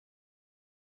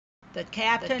The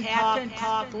Captain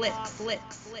Talk Flicks.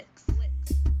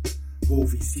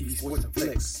 Movies, TV, sports, and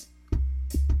flicks.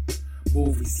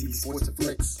 Movies, TV, sports, and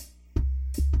flicks.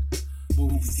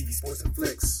 Movies, TV, sports, and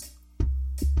flicks.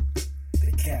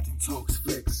 The Captain Talks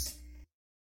Flicks.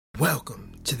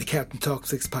 Welcome to the Captain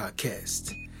Talks Flicks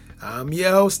podcast. I'm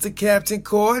your host, the Captain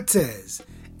Cortez,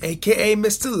 aka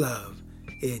Mr. Love,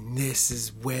 and this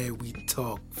is where we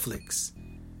talk flicks.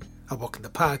 I welcome the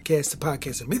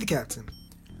podcast of me, the Captain.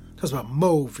 Talks about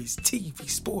movies, TV,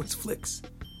 sports, flicks,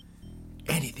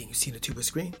 anything you see on the tube or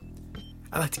screen.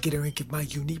 I like to get in and give my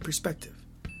unique perspective,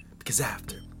 because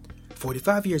after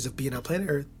 45 years of being on planet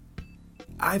Earth,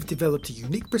 I've developed a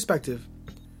unique perspective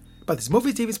about these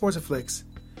movies, TV, sports, and flicks.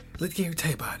 Let's get here and tell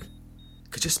you about it,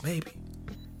 because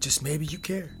just maybe you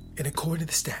care, and according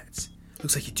to the stats,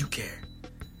 looks like you do care.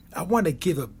 I want to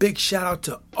give a big shout out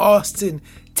to Austin,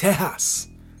 Texas.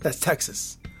 That's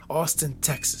Texas. Austin,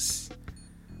 Texas.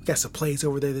 We got some plays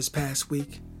over there this past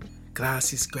week.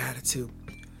 Gracias, gratitude.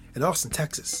 In Austin,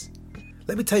 Texas.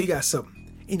 Let me tell you guys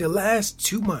something. In the last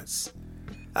 2 months,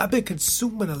 I've been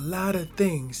consuming a lot of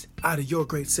things out of your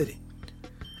great city.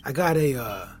 I got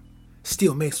a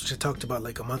steel mace, which I talked about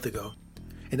like a month ago.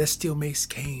 And that steel mace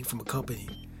came from a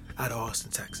company out of Austin,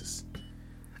 Texas.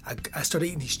 I started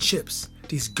eating these chips.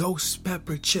 These ghost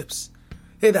pepper chips.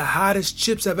 They're the hottest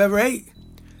chips I've ever ate.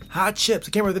 Hot chips. I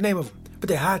can't remember the name of them. But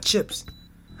they're hot chips.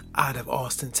 Out of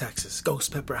Austin, Texas.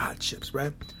 Ghost pepper hot chips,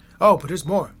 right? Oh, but there's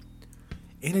more.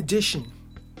 In addition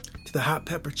to the hot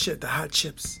pepper chip, the hot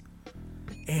chips,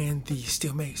 and the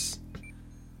steel mace,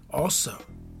 also,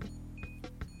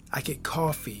 I get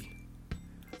coffee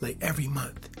like every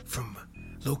month from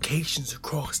locations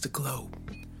across the globe,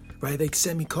 right? They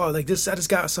send me coffee like this. I just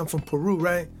got some from Peru,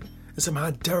 right? And some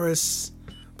Honduras,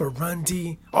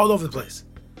 Burundi, all over the place.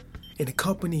 And the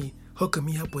company hooking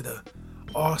me up with a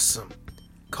awesome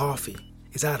coffee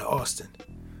is out of Austin.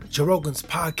 Joe Rogan's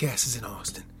podcast is in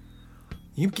Austin.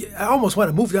 I almost want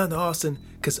to move down to Austin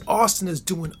because Austin is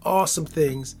doing awesome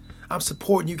things. I'm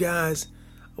supporting you guys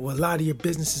with a lot of your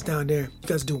businesses down there. You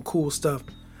guys are doing cool stuff.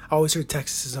 I always heard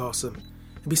Texas is awesome.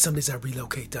 Maybe some days I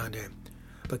relocate down there.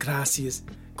 But gracias,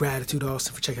 gratitude,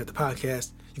 Austin, for checking out the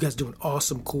podcast. You guys are doing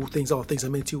awesome, cool things, all the things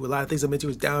I'm into. A lot of things I'm into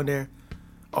is down there.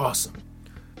 Awesome.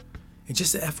 And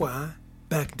just an FYI,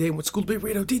 back in the day, I went to school to be a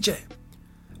radio DJ.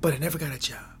 But I never got a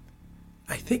job.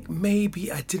 I think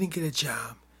maybe I didn't get a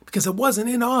job because I wasn't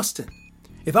in Austin.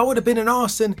 If I would have been in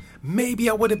Austin, maybe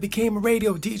I would have became a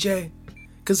radio DJ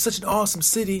because it's such an awesome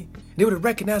city. And they would have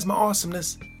recognized my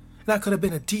awesomeness. And I could have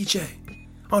been a DJ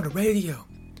on the radio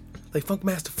like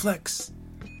Funkmaster Flex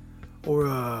or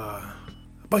a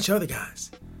bunch of other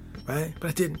guys, right? But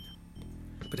I didn't.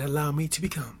 But that allowed me to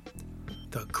become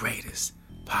the greatest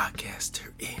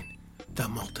podcaster in the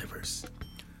multiverse.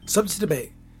 Subject to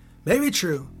debate. Maybe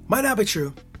true, might not be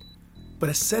true, but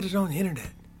I said it on the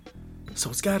internet. So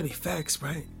it's got to be facts,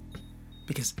 right?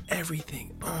 Because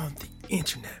everything on the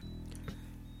internet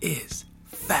is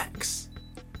facts.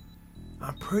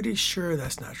 I'm pretty sure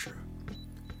that's not true.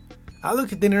 I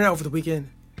looked at the internet over the weekend.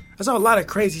 I saw a lot of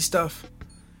crazy stuff.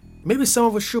 Maybe some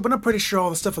of it was true, but I'm pretty sure all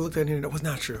the stuff I looked at on the internet was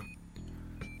not true.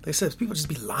 Like I said, people just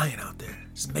be lying out there,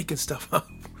 just making stuff up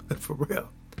for real.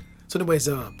 So anyways,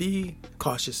 be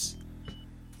cautious.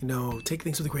 You know, take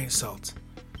things with a grain of salt.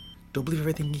 Don't believe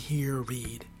everything you hear or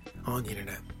read on the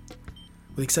internet.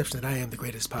 With the exception that I am the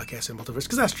greatest podcaster in the multiverse,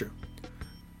 because that's true.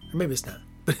 Or maybe it's not.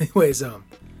 But anyways,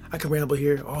 I can ramble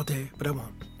here all day, but I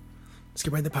won't. Let's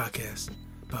get right into the podcast.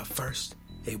 But first,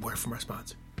 a word from our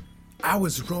sponsor. I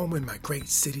was roaming my great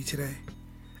city today.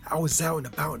 I was out and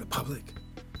about in the public.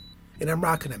 And I'm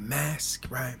rocking a mask,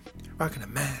 right? Rocking a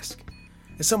mask.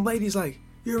 And some lady's like,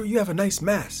 you have a nice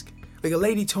mask. Like a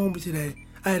lady told me today,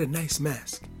 I had a nice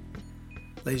mask.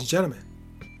 Ladies and gentlemen,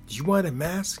 do you want a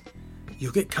mask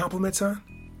you'll get compliments on?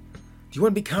 Do you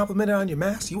want to be complimented on your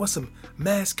mask? You want some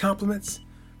mask compliments,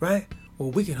 right? Well,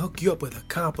 we can hook you up with a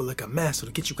compliment, like a mask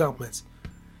that'll get you compliments.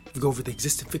 If you go over to the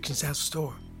Existing Fiction House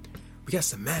store, we got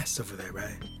some masks over there,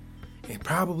 right? And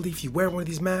probably if you wear one of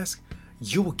these masks,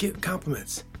 you will get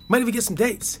compliments. Might even get some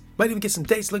dates.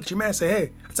 Look at your mask, say,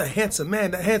 hey, that's a handsome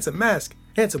man, that handsome mask.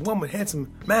 Handsome woman,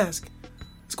 handsome mask.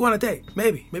 Let's go on a date.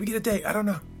 Maybe get a date. I don't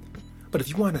know. But if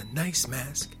you want a nice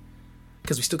mask,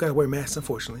 because we still got to wear masks,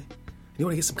 unfortunately, and you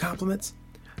want to get some compliments,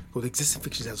 go to the Existing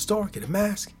Fiction House store, get a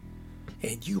mask,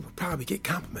 and you will probably get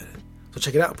complimented. So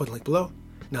check it out. Put the link below.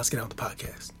 Now let's get on with the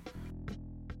podcast.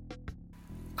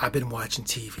 I've been watching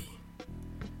TV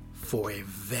for a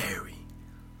very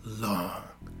long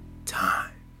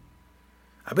time.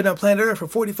 I've been on planet Earth for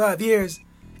 45 years,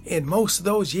 and most of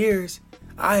those years,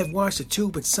 I have watched the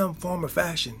tube in some form or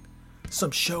fashion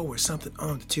some show or something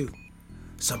on the tube.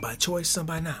 Some by choice, some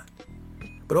by not.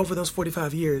 But over those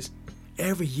 45 years,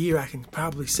 every year I can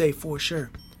probably say for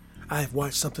sure I have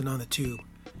watched something on the tube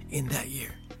in that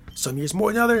year. Some years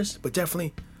more than others, but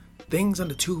definitely things on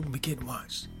the tube will be getting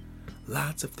watched.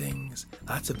 Lots of things,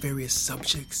 lots of various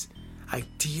subjects,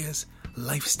 ideas,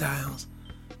 lifestyles,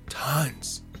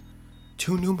 tons.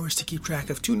 Too numerous to keep track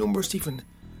of, too numerous to even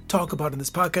talk about in this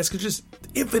podcast, because just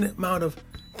infinite amount of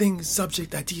things,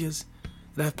 subject, ideas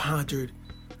that I've pondered,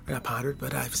 or not pondered,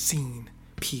 but I've seen,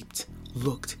 peeped,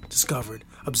 looked, discovered,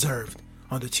 observed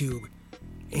on the tube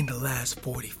in the last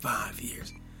 45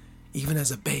 years. Even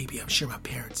as a baby, I'm sure my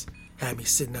parents had me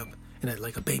sitting up in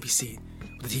a baby seat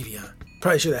with the TV on.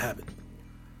 Probably sure that happened.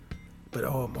 But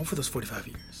over those 45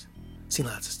 years, seen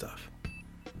lots of stuff.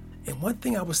 And one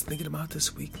thing I was thinking about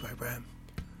this week, right, Brad?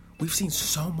 We've seen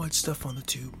so much stuff on the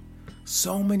tube,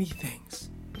 so many things.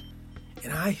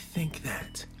 And I think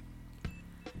that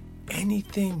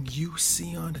anything you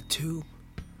see on the tube,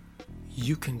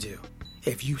 you can do.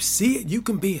 If you see it, you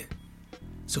can be it.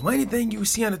 So anything you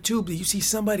see on the tube that you see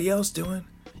somebody else doing,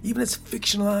 even if it's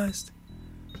fictionalized,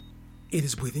 it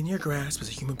is within your grasp as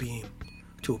a human being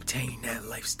to obtain that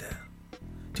lifestyle,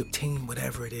 to obtain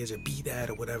whatever it is or be that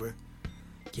or whatever.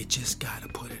 You just gotta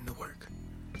put in the work.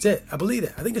 That's it. I believe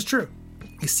that. I think it's true.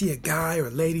 You see a guy or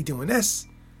a lady doing this,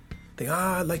 think,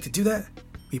 I'd like to do that.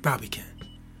 We probably can.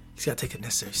 He's got to take the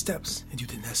necessary steps and do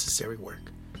the necessary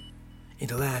work. In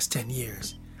the last 10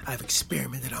 years, I've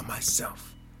experimented on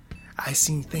myself. I've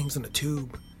seen things on the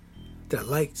tube that I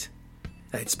liked,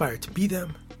 that I inspired to be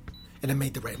them, and I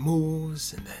made the right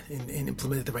moves and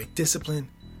implemented the right discipline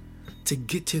to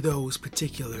get to those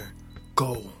particular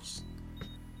goals.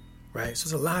 Right? So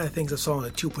there's a lot of things I saw on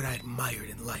the tube that I admired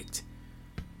and liked.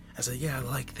 I said, yeah, I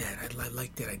like that. I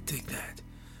like that. I dig that.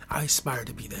 I aspire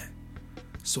to be that.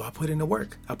 So I put in the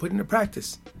work. I put into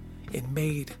practice and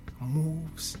made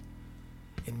moves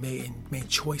and made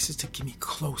choices to get me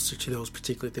closer to those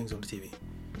particular things on the TV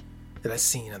that I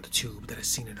seen on the tube, that I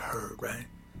seen and heard, right?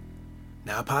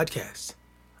 Now a podcast.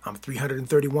 I'm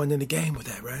 331 in the game with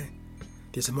that, right?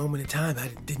 There's a moment in time I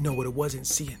didn't know what it was, didn't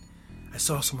see it. I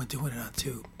saw someone doing it on the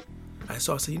tube. I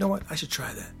said, you know what? I should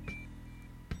try that.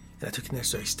 And I took the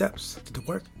necessary steps, did the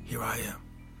work. Here I am.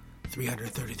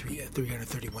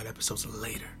 331 episodes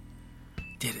later.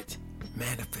 Did it.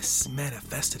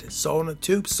 Manifested it. Saw it on the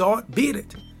tube, saw it, beat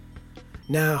it.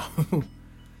 Now,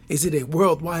 is it a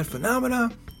worldwide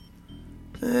phenomenon?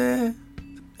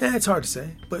 It's hard to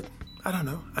say, but I don't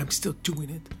know. I'm still doing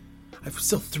it. I'm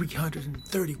still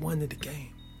 331 in the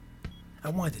game. I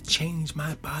wanted to change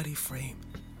my body frame.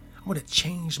 I want to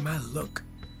change my look.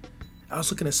 I was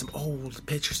looking at some old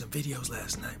pictures and videos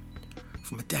last night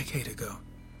from a decade ago,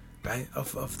 right?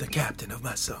 Of the captain, of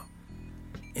myself.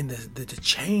 And the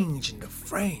change in the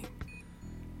frame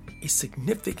is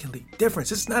significantly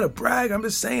different. It's not a brag. I'm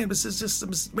just saying, I'm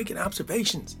just making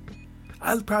observations.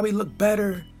 I probably look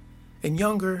better and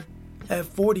younger at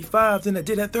 45 than I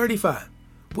did at 35,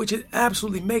 which it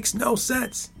absolutely makes no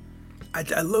sense. I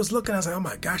was looking, I was like, oh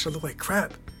my gosh, I look like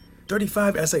crap.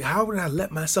 35, I was like, how would I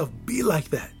let myself be like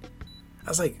that? I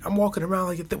was like, I'm walking around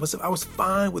like I was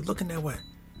fine with looking that way.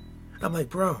 I'm like,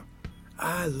 bro,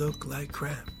 I look like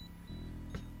crap.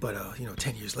 But,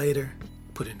 10 years later,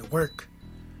 put in the work,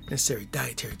 necessary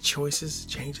dietary choices,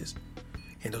 changes.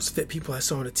 And those fit people I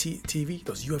saw on the TV,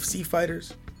 those UFC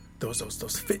fighters,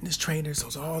 those fitness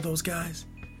trainers, all those guys,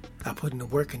 I put in the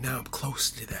work and now I'm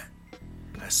close to that.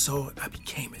 I saw it, I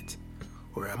became it.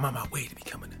 Or I'm on my way to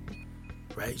becoming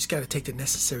it. Right? You just got to take the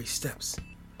necessary steps.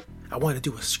 I want to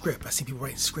do a script. I see people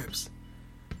writing scripts.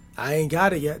 I ain't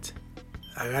got it yet.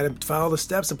 I got to follow the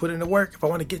steps and put in the work if I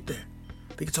want to get there.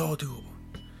 I think it's all doable.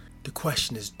 The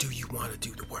question is, do you want to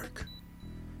do the work?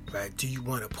 Right? Do you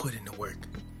want to put in the work?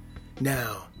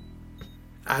 Now,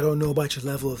 I don't know about your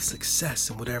level of success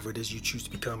in whatever it is you choose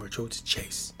to become or choose to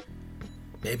chase.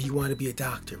 Maybe you want to be a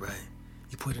doctor, right?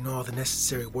 You put in all the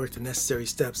necessary work, the necessary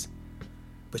steps,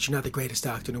 but you're not the greatest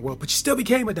doctor in the world, but you still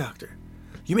became a doctor.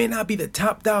 You may not be the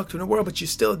top doctor in the world, but you're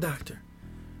still a doctor.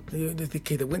 When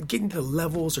getting to the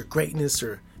levels or greatness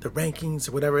or the rankings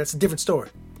or whatever, that's a different story.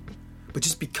 But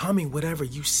just becoming whatever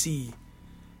you see,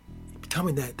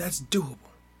 becoming that's doable.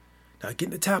 Now,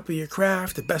 getting the top of your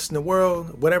craft, the best in the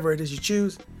world, whatever it is you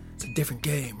choose, it's a different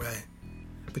game, right?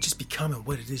 But just becoming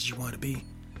what it is you want to be,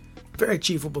 very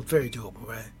achievable, very doable,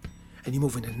 right? And you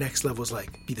move into the next levels,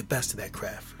 like be the best of that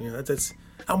craft. That's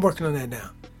I'm working on that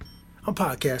now. I'm a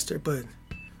podcaster, but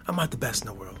I'm not the best in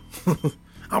the world.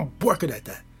 I'm working at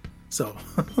that. So,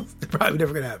 it's probably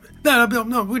never going to happen. No,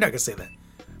 we're not going to say that.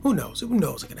 Who knows? Who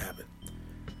knows it can happen?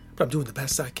 But I'm doing the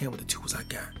best I can with the tools I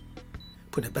got.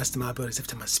 putting the best of my abilities every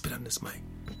time I spit on this mic.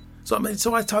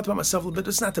 So I talked about myself a little bit.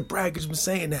 It's not to brag, I've been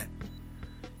saying that.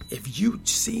 If you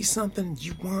see something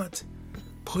you want,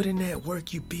 put in that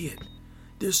work, you be it.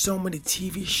 There's so many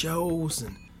TV shows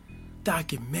and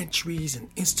documentaries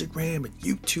and Instagram and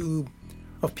YouTube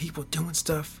of people doing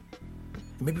stuff.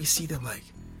 And maybe you see them like,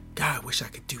 God, I wish I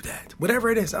could do that. Whatever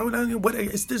it is. I don't know what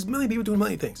it is. There's a million people doing a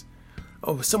million things.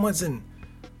 Oh, if someone's in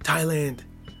Thailand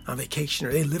on vacation,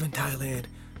 or they live in Thailand,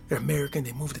 they're American,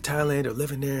 they moved to Thailand, or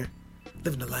living there,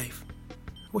 living the life.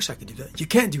 I wish I could do that. You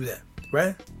can't do that,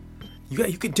 right?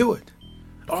 You can do it.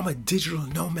 Oh, I'm a digital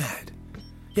nomad.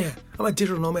 Yeah, I'm a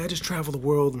digital nomad. I just travel the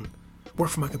world and work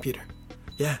from my computer.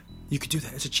 Yeah, you could do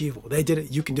that. It's achievable. They did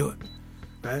it. You can do it,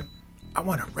 right? I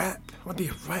want to rap. I want to be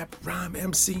a rhyme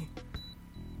MC.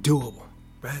 Doable,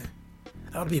 right?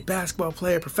 I want to be a basketball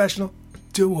player, professional.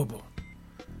 Doable.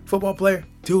 Football player.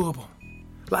 Doable.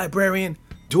 Librarian.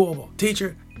 Doable.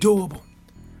 Teacher. Doable.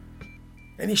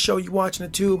 Any show you watch on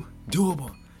the tube.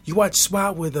 Doable. You watch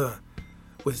SWAT with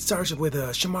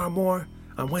Shamar Moore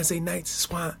on Wednesday nights.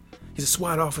 SWAT. He's a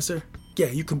SWAT officer. Yeah,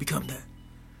 you can become that.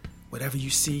 Whatever you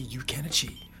see, you can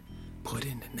achieve. Put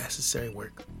in the necessary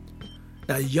work.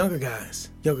 Now, younger guys,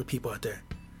 younger people out there,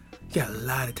 you got a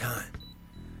lot of time.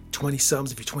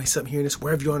 20-somethings, if you're 20-something hearing this,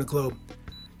 wherever you're on the globe,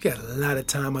 you got a lot of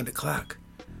time on the clock.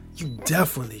 You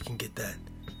definitely can get that.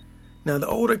 Now, the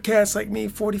older cats like me,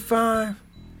 45,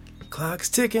 clock's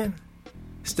ticking,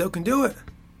 still can do it,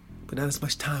 but not as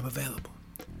much time available.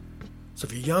 So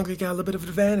if you're younger, you got a little bit of an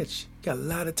advantage. You got a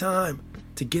lot of time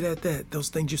to get at those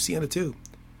things you see on the tube,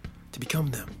 to become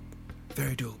them.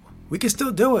 Very doable. We can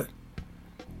still do it.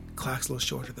 Clock's a little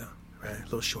shorter though, right? A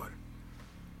little shorter.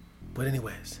 But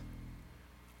anyways,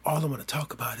 all I want to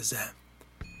talk about is that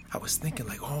I was thinking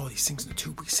like all these things in the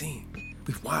tube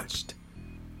we've watched.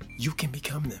 You can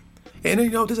become them. And you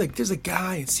know, there's a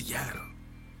guy in Seattle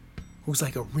who's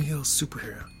like a real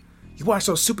superhero. You watch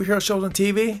those superhero shows on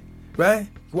TV, right?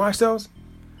 You watch those?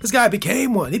 This guy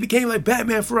became one. He became like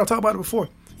Batman for real. I talked about it before.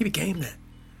 He became that.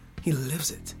 He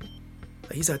lives it.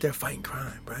 Like he's out there fighting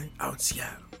crime, right? Out in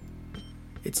Seattle.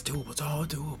 It's doable. It's all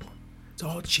doable. It's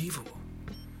all achievable.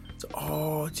 It's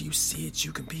all, do you see it,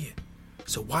 you can be it.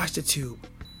 So watch the tube.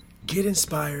 Get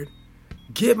inspired.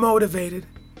 Get motivated.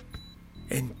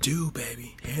 And do,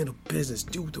 baby. Handle business.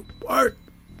 Do the work.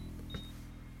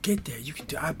 Get there. You can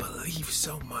do. I believe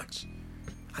so much.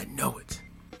 I know it.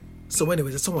 So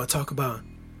anyways, that's what I want to talk about.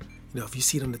 You know, if you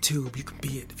see it on the tube, you can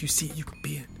be it. If you see it, you can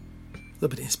be it. A little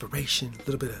bit of inspiration. A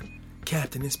little bit of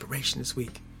Captain Inspiration this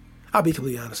week. I'll be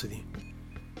completely honest with you.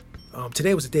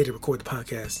 Today was the day to record the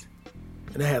podcast.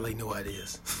 And I had like no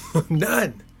ideas.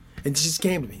 None. And it just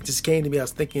came to me. It just came to me. I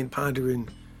was thinking, pondering,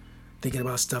 thinking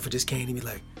about stuff. It just came to me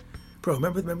like, bro,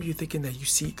 remember you thinking that you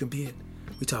see you can be it?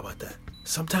 We talk about that.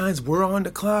 Sometimes we're on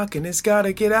the clock and it's got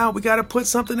to get out. We got to put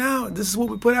something out. This is what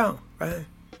we put out, right?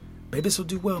 Maybe this will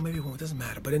do well. Maybe it won't. It doesn't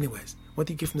matter. But anyways, what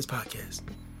do you get from this podcast?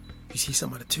 If you see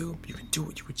something on the tube, you can do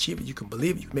it. You can achieve it. You can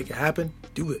believe it. You can make it happen.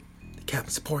 Do it. The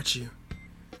captain supports you.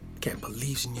 The captain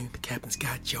believes in you. The captain's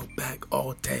got your back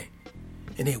all day.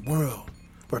 In a world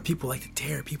where people like to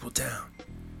tear people down.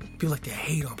 People like to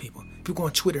hate on people. People go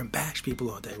on Twitter and bash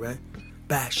people all day, right?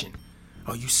 Bashing.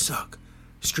 Oh, you suck.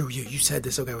 Screw you. You said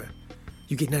this. Okay, right.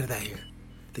 You get none of that here.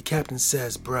 The captain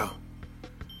says, bro,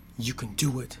 you can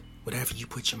do it. Whatever you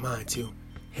put your mind to.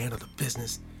 Handle the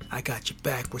business. I got your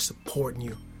back. We're supporting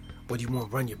you. Whether you want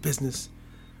to run your business.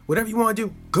 Whatever you want to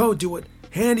do, go do it.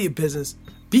 Handle your business.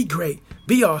 Be great.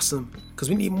 Be awesome. Because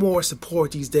we need more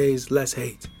support these days. Less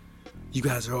hate. You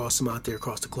guys are awesome out there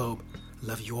across the globe. I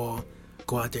love you all.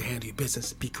 Go out there, handle your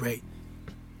business. Be great.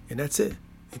 And that's it.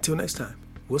 Until next time.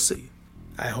 We'll see you.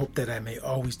 I hope that I may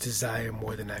always desire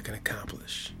more than I can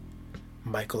accomplish.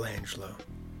 Michelangelo.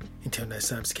 Until next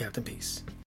time, it's Captain Peace.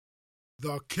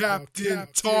 The Captain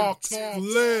Talks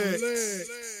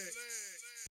Flicks.